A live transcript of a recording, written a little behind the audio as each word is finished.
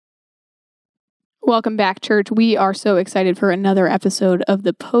Welcome back, church. We are so excited for another episode of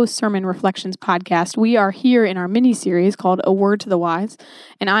the Post-Sermon Reflections podcast. We are here in our mini-series called A Word to the Wise,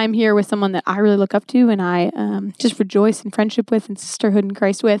 and I'm here with someone that I really look up to and I just rejoice in friendship with and sisterhood in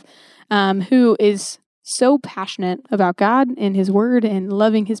Christ with, who is so passionate about God and His Word and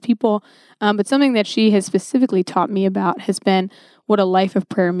loving His people. But something that she has specifically taught me about has been what a life of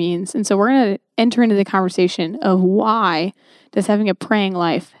prayer means. And so we're going to enter into the conversation of why does having a praying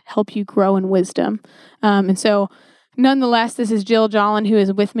life help you grow in wisdom. And so nonetheless, this is Jolin, who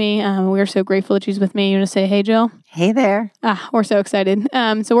is with me. We're so grateful that she's with me. You want to say, hey, Jill? Hey there. We're so excited.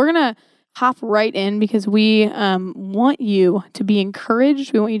 So we're going to hop right in because we want you to be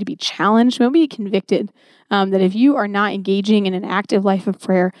encouraged. We want you to be challenged. We want you to be convicted that if you are not engaging in an active life of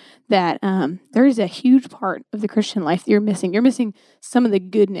prayer, that there is a huge part of the Christian life that you're missing. You're missing some of the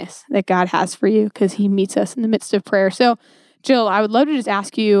goodness that God has for you because He meets us in the midst of prayer. So, Jill, I would love to just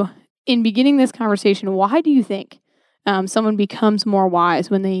ask you, in beginning this conversation, why do you think someone becomes more wise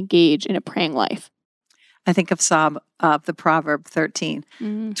when they engage in a praying life? I think of the Proverb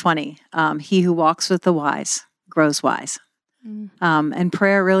 13:20. He who walks with the wise grows wise. And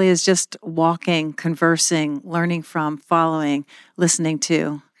prayer really is just walking, conversing, learning from, following, listening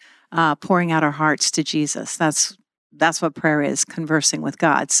to, pouring out our hearts to Jesus. That's what prayer is, conversing with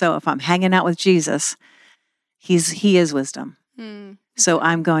God. So if I'm hanging out with Jesus, He is wisdom. So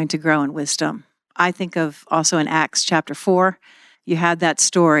I'm going to grow in wisdom. I think of also in Acts chapter 4, you had that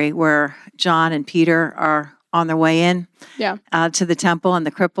story where John and Peter are on their way in to the temple, and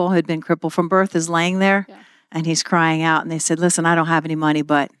the cripple who had been crippled from birth is laying there, and he's crying out. And they said, listen, I don't have any money,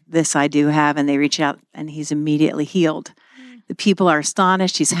 but this I do have. And they reach out, and he's immediately healed. The people are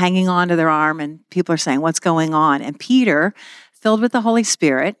astonished. He's hanging on to their arm, and people are saying, what's going on? And Peter, filled with the Holy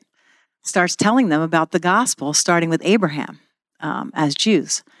Spirit, starts telling them about the gospel, starting with Abraham as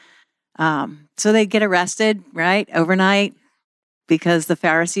Jews. So they get arrested, right, overnight, because the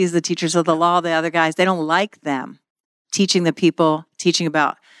Pharisees, the teachers of the law, the other guys, they don't like them teaching the people, teaching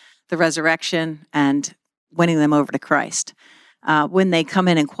about the resurrection and winning them over to Christ. When they come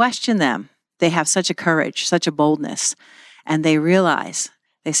in and question them, they have such a courage, such a boldness, and they realize,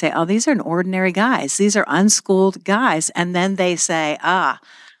 they say, oh, these are ordinary guys. These are unschooled guys. And then they say,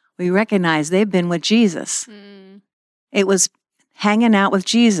 we recognize they've been with Jesus. It was hanging out with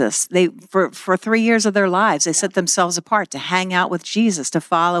Jesus. They for 3 years of their lives, they set themselves apart to hang out with Jesus, to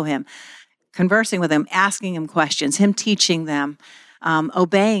follow Him, conversing with Him, asking Him questions, Him teaching them,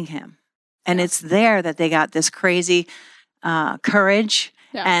 obeying Him. And it's there that they got this crazy courage.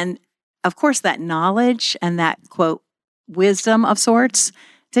 And of course, that knowledge and that, quote, wisdom of sorts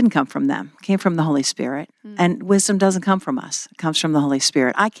didn't come from them. It came from the Holy Spirit. And wisdom doesn't come from us. It comes from the Holy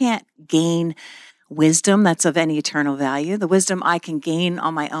Spirit. I can't gain wisdom that's of any eternal value. The wisdom I can gain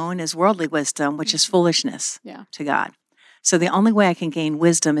on my own is worldly wisdom, which is foolishness to God. So the only way I can gain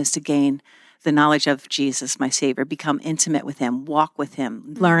wisdom is to gain the knowledge of Jesus, my Savior, become intimate with Him, walk with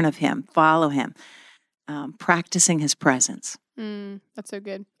Him, learn of Him, follow Him, practicing His presence. That's so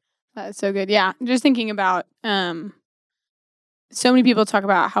good. That is so good. Yeah, just thinking about so many people talk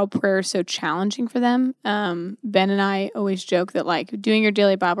about how prayer is so challenging for them. Ben and I always joke that like doing your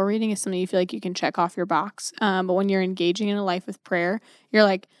daily Bible reading is something you feel like you can check off your box. But when you're engaging in a life with prayer, you're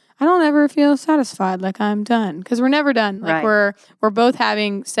like, I don't ever feel satisfied, like I'm done, because we're never done. Like we're both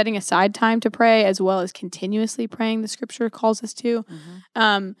setting aside time to pray as well as continuously praying. The Scripture calls us to.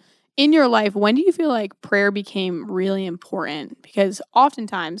 In your life, when do you feel like prayer became really important? Because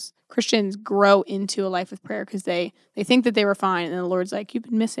oftentimes Christians grow into a life of prayer because they think that they were fine, and the Lord's like, you've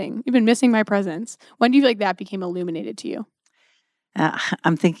been missing my presence. When do you feel like that became illuminated to you?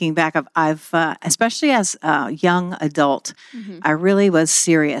 I'm thinking back of especially as a young adult, I really was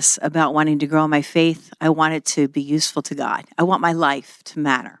serious about wanting to grow in my faith. I wanted to be useful to God. I want my life to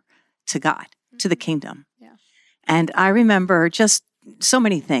matter to God, to the kingdom. And I remember just so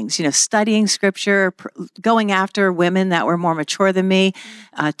many things, studying Scripture, going after women that were more mature than me,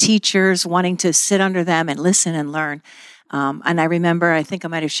 teachers, wanting to sit under them and listen and learn. And I remember, I think I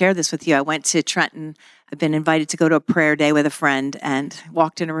might have shared this with you. I went to Trenton. I've been invited to go to a prayer day with a friend and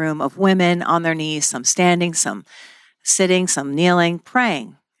walked in a room of women on their knees, some standing, some sitting, some kneeling,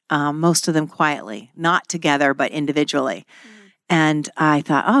 praying, most of them quietly, not together, but individually. And I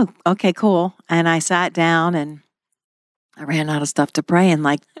thought, oh, okay, cool. And I sat down and I ran out of stuff to pray in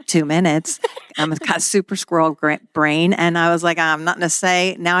like 2 minutes. I've got super squirrel brain. And I was like, I'm not going to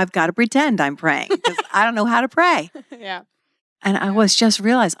say, now I've got to pretend I'm praying because I don't know how to pray. And I was just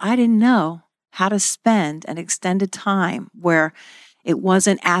realized I didn't know how to spend an extended time where it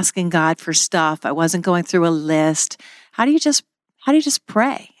wasn't asking God for stuff. I wasn't going through a list. How do you just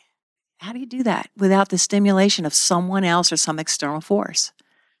pray? How do you do that without the stimulation of someone else or some external force?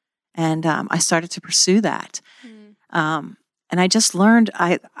 And I started to pursue that. And I just learned,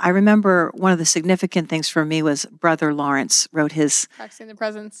 I remember one of the significant things for me was Brother Lawrence wrote his... Practicing the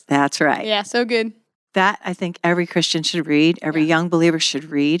Presence. That's right. Yeah, so good. That I think every Christian should read, every young believer should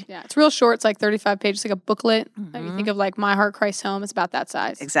read. Yeah, it's real short. It's like 35 pages, like a booklet. If you think of like My Heart, Christ Home, it's about that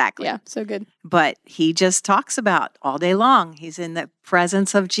size. Exactly. Yeah, so good. But he just talks about all day long. He's in the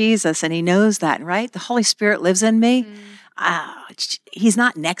presence of Jesus and he knows that, right? The Holy Spirit lives in me. He's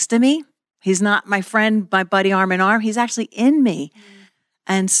not next to me. He's not my friend, my buddy, arm in arm. He's actually in me.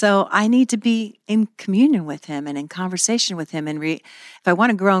 And so I need to be in communion with him and in conversation with him. And if I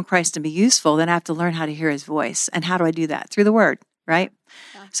want to grow in Christ and be useful, then I have to learn how to hear his voice. And how do I do that? Through the Word, right?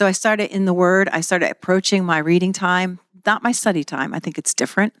 Yeah. So I started in the Word. I started approaching my reading time, not my study time. I think it's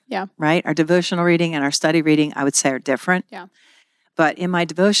different, right? Our devotional reading and our study reading, I would say, are different. Yeah. But in my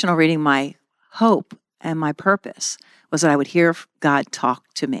devotional reading, my hope and my purpose was that I would hear God talk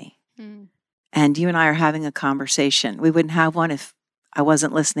to me. And you and I are having a conversation. We wouldn't have one if I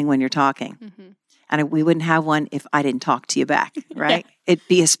wasn't listening when you're talking. And we wouldn't have one if I didn't talk to you back, right? It'd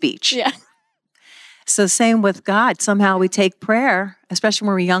be a speech. Yeah. So same with God. Somehow we take prayer, especially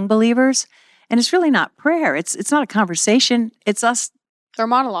when we're young believers, and it's really not prayer. It's not a conversation. It's us. It's our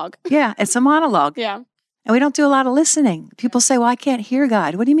monologue. Yeah, it's a monologue. Yeah. And we don't do a lot of listening. People say, well, I can't hear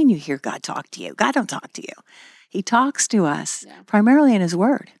God. What do you mean you hear God talk to you? God don't talk to you. He talks to us primarily in his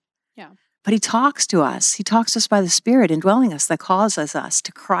Word. But he talks to us. He talks to us by the Spirit indwelling us that causes us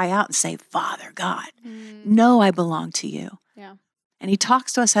to cry out and say, Father God, know I belong to you. Yeah. And he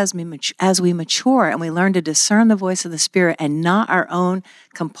talks to us as we mature and we learn to discern the voice of the Spirit and not our own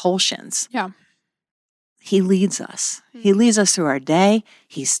compulsions. Yeah. He leads us. He leads us through our day.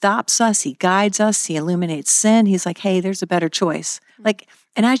 He stops us. He guides us. He illuminates sin. He's like, hey, there's a better choice.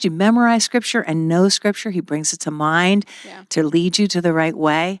 And as you memorize Scripture and know Scripture, he brings it to mind to lead you to the right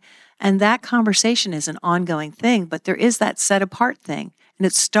way. And that conversation is an ongoing thing, but there is that set apart thing. And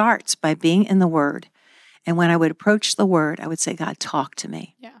it starts by being in the Word. And when I would approach the Word, I would say, God, talk to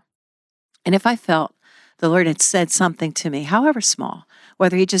me. Yeah. And if I felt the Lord had said something to me, however small,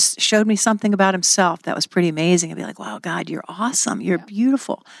 whether he just showed me something about himself that was pretty amazing, I'd be like, wow, God, you're awesome. You're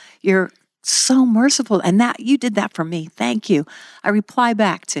beautiful. You're so merciful. And that you did that for me. Thank you. I reply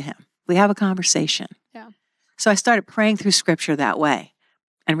back to him. We have a conversation. Yeah. So I started praying through Scripture that way.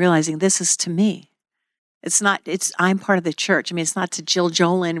 And realizing this is to me. I'm part of the church. I mean, it's not to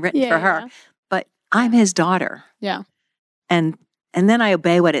Jolin written for her, but I'm his daughter. Yeah. And then I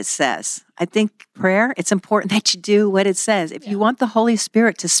obey what it says. I think prayer, it's important that you do what it says. If you want the Holy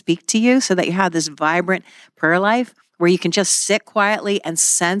Spirit to speak to you so that you have this vibrant prayer life where you can just sit quietly and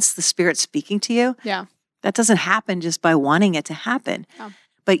sense the Spirit speaking to you, that doesn't happen just by wanting it to happen. Yeah.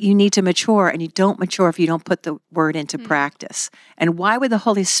 But you need to mature, and you don't mature if you don't put the Word into practice. And why would the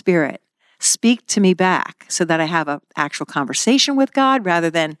Holy Spirit speak to me back so that I have an actual conversation with God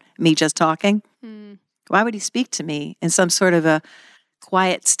rather than me just talking? Why would he speak to me in some sort of a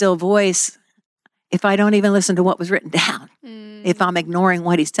quiet, still voice if I don't even listen to what was written down, if I'm ignoring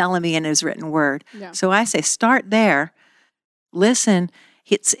what he's telling me in his written Word? Yeah. So I say, start there, listen.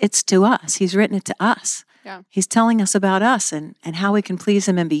 It's to us. He's written it to us. Yeah. He's telling us about us and how we can please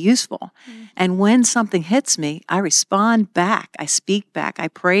him and be useful. And when something hits me, I respond back. I speak back. I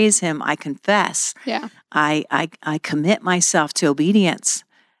praise him. I confess. Yeah. I commit myself to obedience.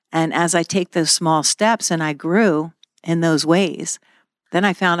 And as I take those small steps and I grew in those ways, then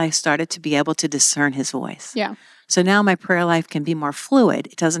I found I started to be able to discern his voice. Yeah. So now my prayer life can be more fluid.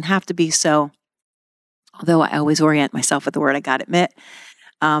 It doesn't have to be so, although I always orient myself with the Word, I got to admit.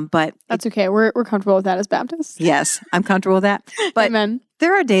 But that's okay. We're comfortable with that as Baptists. Yes, I'm comfortable with that. But Amen.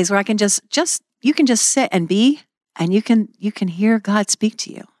 There are days where I can you can just sit and be, and you can hear God speak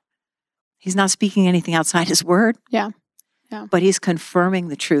to you. He's not speaking anything outside his Word. Yeah. Yeah. But he's confirming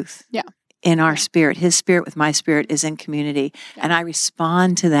the truth. Yeah. In our spirit. His spirit with my spirit is in community. Yeah. And I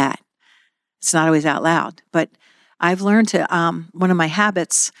respond to that. It's not always out loud. But I've learned to one of my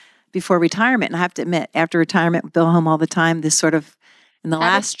habits before retirement, and I have to admit, after retirement, Bill home all the time, this sort of in the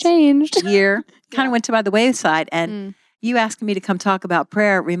last changed year, kind of went by the wayside. And you asking me to come talk about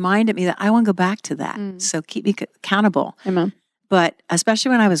prayer reminded me that I want to go back to that. So keep me accountable. Amen. But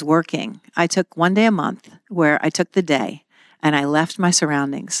especially when I was working, I took one day a month where I took the day and I left my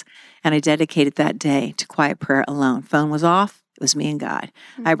surroundings and I dedicated that day to quiet prayer alone. Phone was off. It was me and God.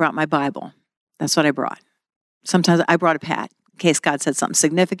 I brought my Bible. That's what I brought. Sometimes I brought a pad in case God said something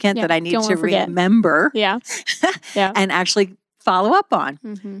significant that I need to remember. Yeah. Yeah. And actually follow up on.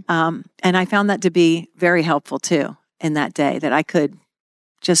 And I found that to be very helpful too in that day, that I could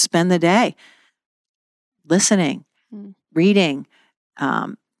just spend the day listening, reading,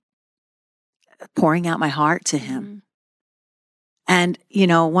 pouring out my heart to him. And,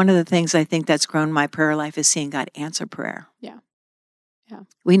 one of the things I think that's grown my prayer life is seeing God answer prayer. Yeah.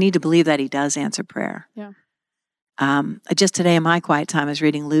 We need to believe that he does answer prayer. Yeah. Just today in my quiet time, I was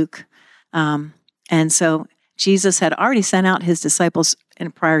reading Luke. And so Jesus had already sent out his disciples in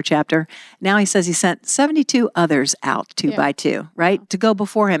a prior chapter. Now he says he sent 72 others out two by two, right? To go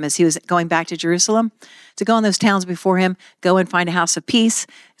before him as he was going back to Jerusalem, to go in those towns before him, go and find a house of peace,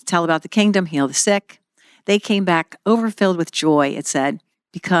 tell about the kingdom, heal the sick. They came back overfilled with joy, it said,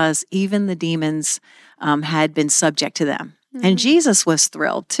 because even the demons had been subject to them. And Jesus was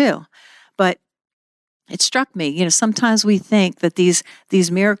thrilled too. But it struck me, sometimes we think that these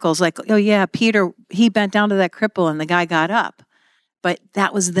miracles, like, oh yeah, Peter, he bent down to that cripple and the guy got up. But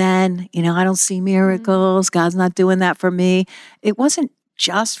that was then, I don't see miracles. God's not doing that for me. It wasn't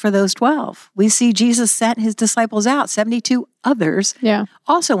just for those 12. We see Jesus sent his disciples out. 72 others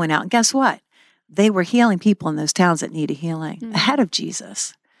also went out. And guess what? They were healing people in those towns that needed healing ahead of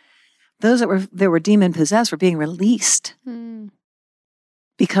Jesus. Those that were demon possessed were being released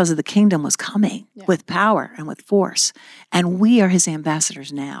because of the kingdom was coming with power and with force. And we are his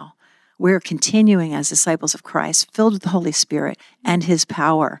ambassadors now. We're continuing as disciples of Christ, filled with the Holy Spirit and his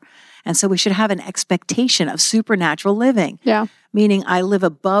power. And so we should have an expectation of supernatural living. Yeah. Meaning I live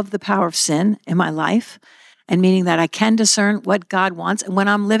above the power of sin in my life, and meaning that I can discern what God wants. And when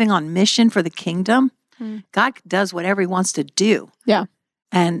I'm living on mission for the kingdom, God does whatever he wants to do. Yeah.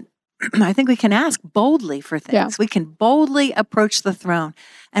 And I think we can ask boldly for things. Yeah. We can boldly approach the throne.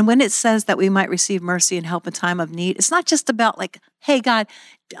 And when it says that we might receive mercy and help in time of need, it's not just about like, hey, God,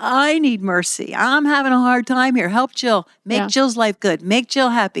 I need mercy. I'm having a hard time here. Help Jill. Make Jill's life good. Make Jill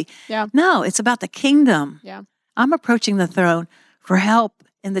happy. Yeah. No, it's about the kingdom. Yeah. I'm approaching the throne for help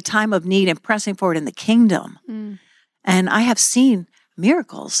in the time of need and pressing forward in the kingdom. And I have seen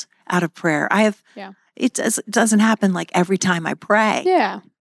miracles out of prayer. It doesn't happen like every time I pray. Yeah.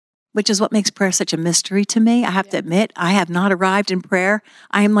 Which is what makes prayer such a mystery to me. I have to admit, I have not arrived in prayer.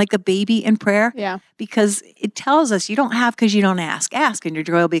 I am like a baby in prayer because it tells us you don't have because you don't ask. Ask and your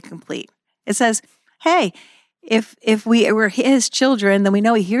joy will be complete. It says, hey, if we were his children, then we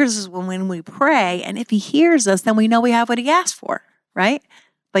know he hears us when we pray. And if he hears us, then we know we have what he asked for, right?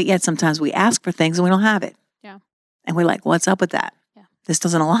 But yet sometimes we ask for things and we don't have it. Yeah. And we're like, what's up with that? Yeah. This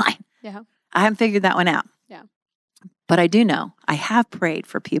doesn't align. Yeah. I haven't figured that one out. But I do know, I have prayed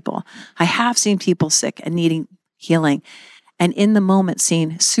for people. I have seen people sick and needing healing. And in the moment,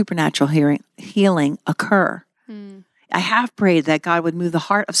 seen supernatural healing occur. I have prayed that God would move the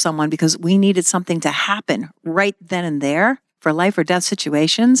heart of someone because we needed something to happen right then and there for life or death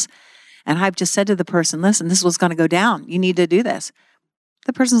situations. And I've just said to the person, listen, this is what's going to go down. You need to do this.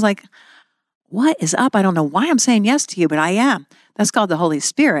 The person's like, what is up? I don't know why I'm saying yes to you, but I am. That's called the Holy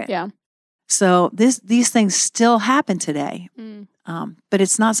Spirit. Yeah. So these things still happen today, but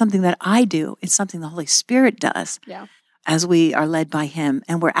it's not something that I do. It's something the Holy Spirit does as we are led by him.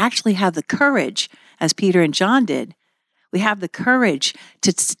 And we actually have the courage, as Peter and John did, we have the courage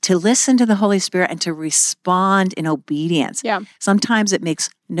to listen to the Holy Spirit and to respond in obedience. Yeah. Sometimes it makes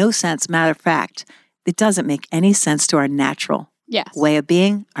no sense. Matter of fact, it doesn't make any sense to our natural way of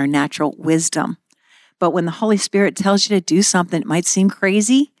being, our natural wisdom. But when the Holy Spirit tells you to do something, it might seem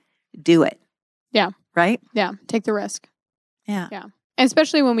crazy, do it. Yeah. Right? Yeah. Take the risk. Yeah. Yeah. And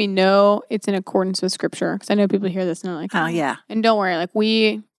especially when we know it's in accordance with Scripture. Because I know people hear this and they're like, oh, yeah. And don't worry. Like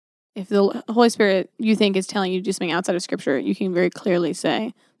if the Holy Spirit you think is telling you to do something outside of Scripture, you can very clearly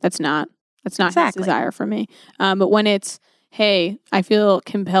say, that's not exactly his desire for me. But when it's, hey, I feel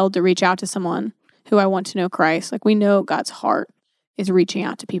compelled to reach out to someone who I want to know Christ, like we know God's heart is reaching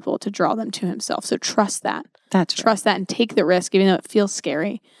out to people to draw them to himself. So trust that. That's right. Trust that and take the risk, even though it feels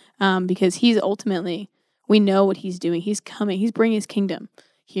scary. Because he's ultimately, we know what he's doing. He's coming. He's bringing his kingdom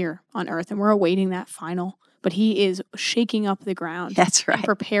here on earth. And we're awaiting that final. But he is shaking up the ground. That's right. And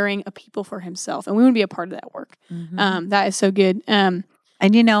preparing a people for himself. And we want to be a part of that work. That is so good. And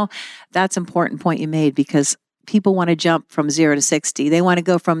that's an important point you made because people want to jump from 0 to 60. They want to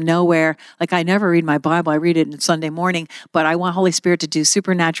go from nowhere. Like I never read my Bible. I read it on Sunday morning, but I want Holy Spirit to do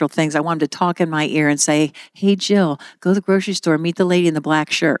supernatural things. I want him to talk in my ear and say, hey, Jill, go to the grocery store, meet the lady in the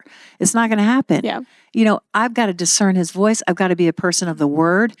black shirt. It's not going to happen. Yeah. I've got to discern his voice. I've got to be a person of the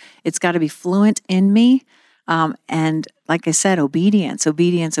word. It's got to be fluent in me. And like I said, obedience.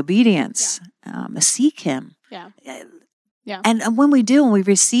 Yeah. Seek him. Yeah. Yeah. And when we do, when we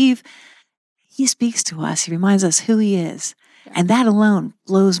receive, he speaks to us. He reminds us who he is. Yeah. And that alone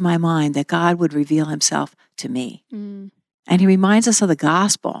blows my mind that God would reveal himself to me. And he reminds us of the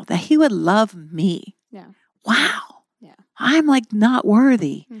gospel, that he would love me. Yeah. Wow. Yeah. I'm like not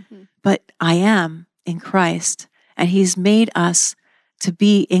worthy, but I am in Christ. And he's made us to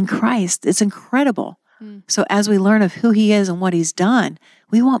be in Christ. It's incredible. So as we learn of who he is and what he's done,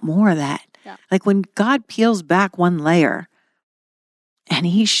 we want more of that. Yeah. Like when God peels back one layer and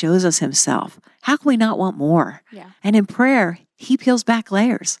he shows us himself, how can we not want more? Yeah. And in prayer, he peels back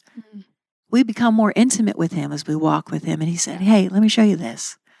layers. We become more intimate with him as we walk with him. And he said, hey, let me show you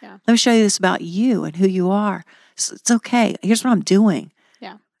this. Yeah. Let me show you this about you and who you are. So it's okay. Here's what I'm doing.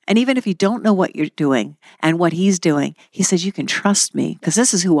 Yeah. And even if you don't know what you're doing and what he's doing, he says, you can trust me because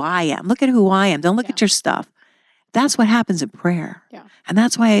this is who I am. Look at who I am. Don't look at your stuff. That's what happens in prayer. Yeah. And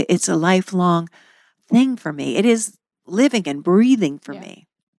that's why it's a lifelong thing for me. It is living and breathing for me.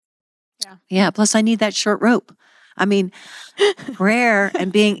 Yeah. Yeah. Plus I need that short rope. I mean, prayer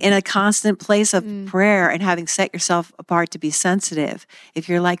and being in a constant place of prayer and having set yourself apart to be sensitive. If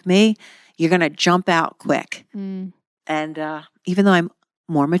you're like me, you're going to jump out quick. And even though I'm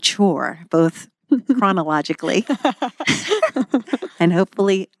more mature, both chronologically and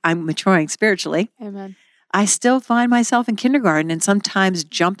hopefully I'm maturing spiritually, Amen. I still find myself in kindergarten and sometimes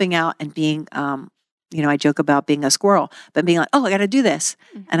jumping out and being, I joke about being a squirrel, but being like, oh, I got to do this.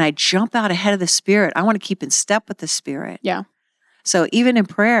 And I jump out ahead of the Spirit. I want to keep in step with the Spirit. Yeah. So even in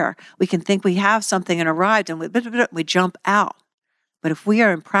prayer, we can think we have something and arrived and we jump out. But if we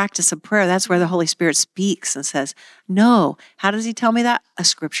are in practice of prayer, that's where the Holy Spirit speaks and says, no. How does he tell me that? A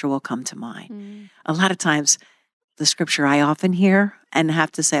scripture will come to mind. A lot of times, the scripture I often hear and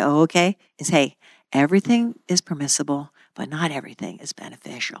have to say, oh, okay, is, hey, everything is permissible, but not everything is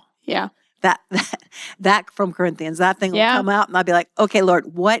beneficial. Yeah. That from Corinthians, that thing will come out and I'll be like, okay,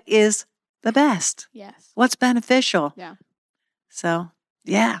 Lord, what is the best? Yes. What's beneficial? Yeah. So,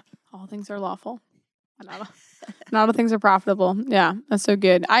 yeah. All things are lawful. Not all things are profitable. Yeah, that's so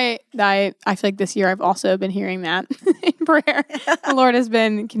good. I feel like this year I've also been hearing that in prayer. The Lord has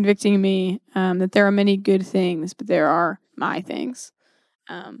been convicting me that there are many good things, but there are my things.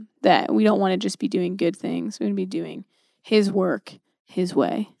 That we don't want to just be doing good things. We want to be doing his work, his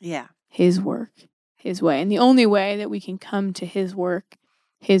way. Yeah. His work, his way. And the only way that we can come to his work,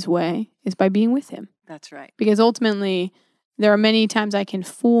 his way, is by being with him. That's right. Because ultimately, there are many times I can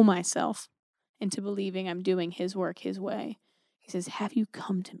fool myself into believing I'm doing his work, his way. He says, have you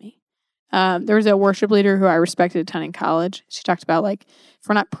come to me? There was a worship leader who I respected a ton in college. She talked about, like, if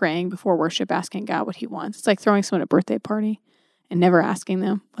we're not praying before worship, asking God what he wants, it's like throwing someone a birthday party and never asking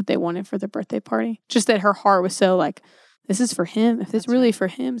them what they wanted for their birthday party. Just that her heart was so like, this is for him. If it's really for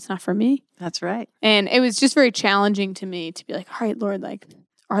him, it's not for me. That's right. And it was just very challenging to me to be like, all right, Lord, like,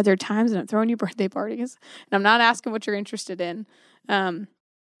 are there times that I'm throwing you birthday parties and I'm not asking what you're interested in?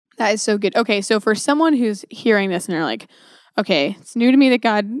 That is so good. Okay, so for someone who's hearing this and they're like, okay, it's new to me that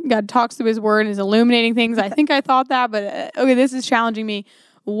God talks through his word and is illuminating things. I think I thought that, but okay, this is challenging me.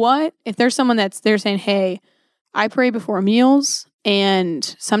 What if there's someone they're saying, hey, I pray before meals and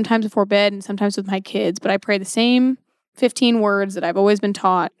sometimes before bed and sometimes with my kids, but I pray the same 15 words that I've always been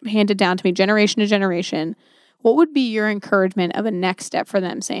taught, handed down to me generation to generation. What would be your encouragement of a next step for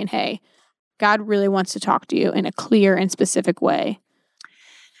them saying, hey, God really wants to talk to you in a clear and specific way?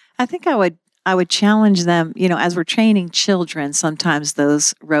 I think I would challenge them, as we're training children, sometimes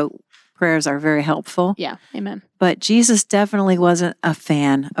those rote prayers are very helpful. Yeah, amen. But Jesus definitely wasn't a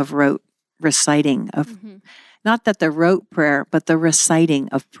fan of rote reciting of, not that the rote prayer, but the reciting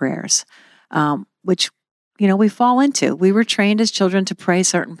of prayers, which we fall into. We were trained as children to pray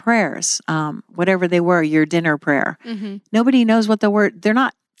certain prayers, whatever they were, your dinner prayer. Nobody knows what they're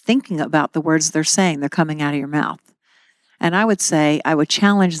not thinking about the words they're saying. They're coming out of your mouth. And I would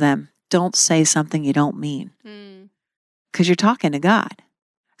challenge them, don't say something you don't mean. Because you're talking to God.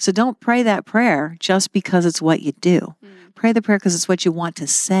 So don't pray that prayer just because it's what you do. Pray the prayer because it's what you want to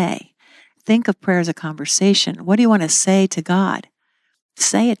say. Think of prayer as a conversation. What do you want to say to God?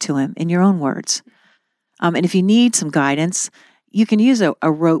 Say it to him in your own words. And if you need some guidance, you can use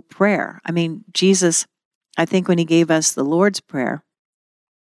a rote prayer. I mean, Jesus, I think when he gave us the Lord's Prayer,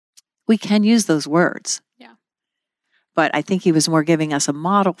 we can use those words. Yeah. But I think he was more giving us a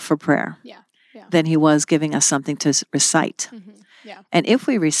model for prayer than he was giving us something to recite. Yeah. And if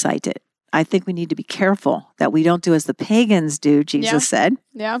we recite it, I think we need to be careful that we don't do as the pagans do, Jesus said.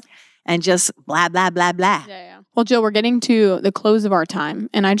 Yeah. And just blah, blah, blah, blah. Yeah. Well, Jill, we're getting to the close of our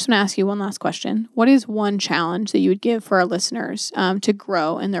time. And I just want to ask you one last question. What is one challenge that you would give for our listeners to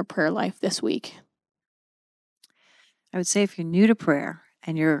grow in their prayer life this week? I would say if you're new to prayer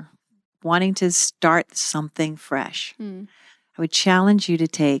and you're wanting to start something fresh, I would challenge you to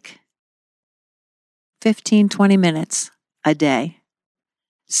take 15, 20 minutes a day.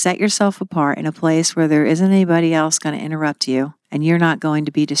 Set yourself apart in a place where there isn't anybody else going to interrupt you and you're not going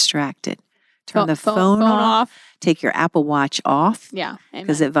to be distracted. Turn the phone off. Take your Apple Watch off. Yeah.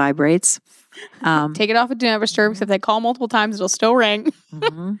 Because it vibrates. Take it off at Do Not Disturb, because if they call multiple times, it'll still ring.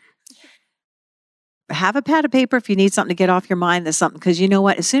 Mm-hmm. Have a pad of paper if you need something to get off your mind. There's something, because you know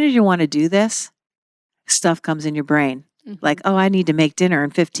what? As soon as you want to do this, stuff comes in your brain. Mm-hmm. Like, oh, I need to make dinner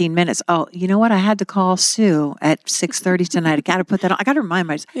in 15 minutes. Oh, you know what? I had to call Sue at 6:30 tonight. I got to put that on. I got to remind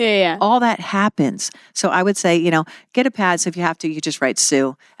myself. Yeah. All that happens. So I would say, get a pad. So if you have to, you just write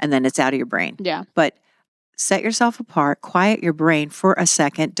Sue and then it's out of your brain. Yeah. But set yourself apart, quiet your brain for a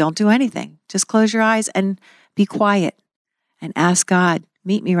second. Don't do anything. Just close your eyes and be quiet and ask God,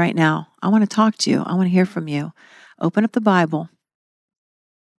 meet me right now. I want to talk to you. I want to hear from you. Open up the Bible.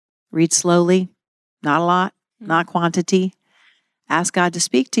 Read slowly, not a lot. Not quantity. Ask God to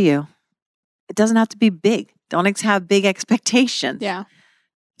speak to you. It doesn't have to be big. Don't have big expectations. Yeah.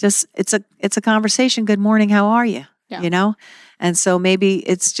 Just it's a conversation. Good morning. How are you? Yeah. And so maybe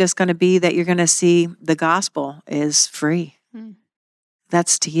it's just going to be that you're going to see the gospel is free.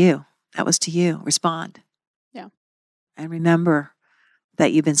 That's to you. That was to you. Respond. Yeah. And remember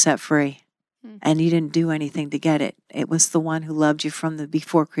that you've been set free. And you didn't do anything to get it. It was the one who loved you from the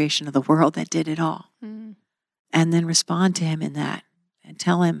before creation of the world that did it all. And then respond to him in that and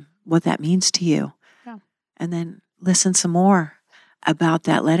tell him what that means to you. Yeah. And then listen some more about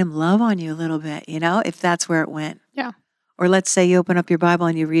that. Let him love on you a little bit, if that's where it went. Yeah. Or let's say you open up your Bible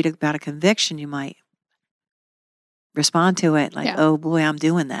and you read about a conviction, you might respond to it like, oh boy, I'm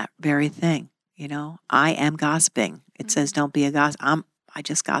doing that very thing. I am gossiping. It says, don't be a gossip. I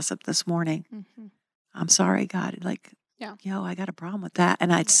just gossiped this morning. I'm sorry, God. I got a problem with that.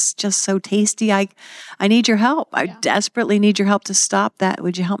 And it's just so tasty. I need your help. I desperately need your help to stop that.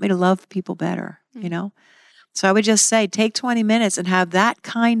 Would you help me to love people better? So I would just say, take 20 minutes and have that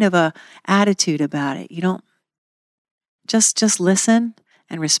kind of a attitude about it. You don't just listen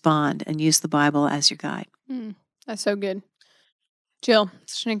and respond and use the Bible as your guide. That's so good. Jill,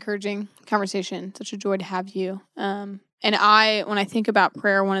 such an encouraging conversation. Such a joy to have you. And when I think about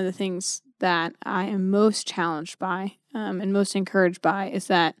prayer, one of the things that I am most challenged by and most encouraged by is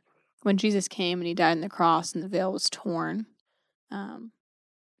that when Jesus came and he died on the cross and the veil was torn,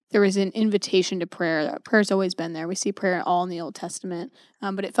 there was an invitation to prayer. Prayer's always been there. We see prayer all in the Old Testament,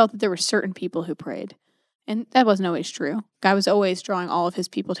 but it felt that there were certain people who prayed. And that wasn't always true. God was always drawing all of his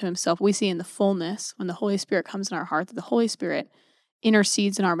people to himself. We see in the fullness, when the Holy Spirit comes in our heart, that the Holy Spirit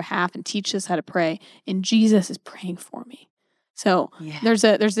intercedes in our behalf and teaches us how to pray. And Jesus is praying for me. So there's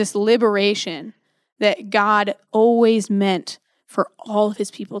this liberation that God always meant for all of his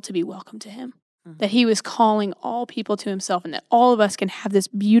people to be welcome to him. That he was calling all people to himself, and that all of us can have this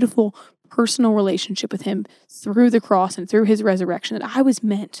beautiful personal relationship with him through the cross and through his resurrection, that I was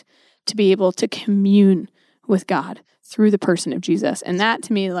meant to be able to commune with God through the person of Jesus. And that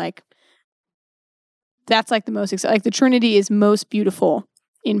to me, that's the most exciting. The Trinity is most beautiful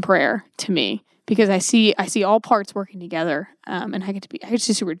in prayer to me, because I see all parts working together, and I get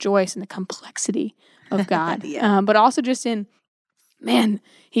to rejoice in the complexity of God. But also just in,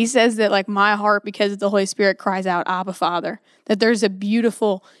 he says that my heart, because of the Holy Spirit, cries out, Abba, Father. That there's a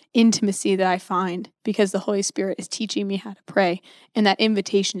beautiful intimacy that I find because the Holy Spirit is teaching me how to pray. And that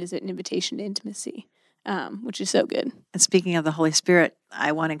invitation is an invitation to intimacy, which is so good. And speaking of the Holy Spirit,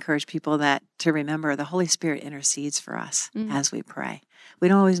 I want to encourage people to remember the Holy Spirit intercedes for us as we pray. We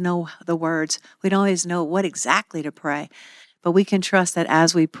don't always know the words. We don't always know what exactly to pray. But we can trust that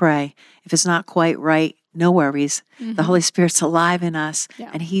as we pray, if it's not quite right, no worries. The Holy Spirit's alive in us,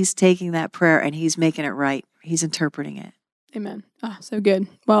 and he's taking that prayer and he's making it right. He's interpreting it. Amen. Oh, so good.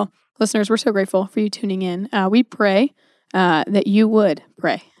 Well, listeners, we're so grateful for you tuning in. We pray that you would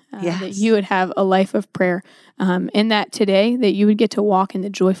pray, that you would have a life of prayer, and that today that you would get to walk in the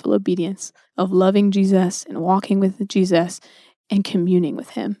joyful obedience of loving Jesus and walking with Jesus and communing with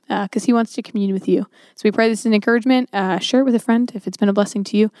him, because he wants to commune with you. So we pray this is an encouragement. Share it with a friend if it's been a blessing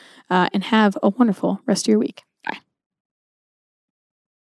to you, and have a wonderful rest of your week.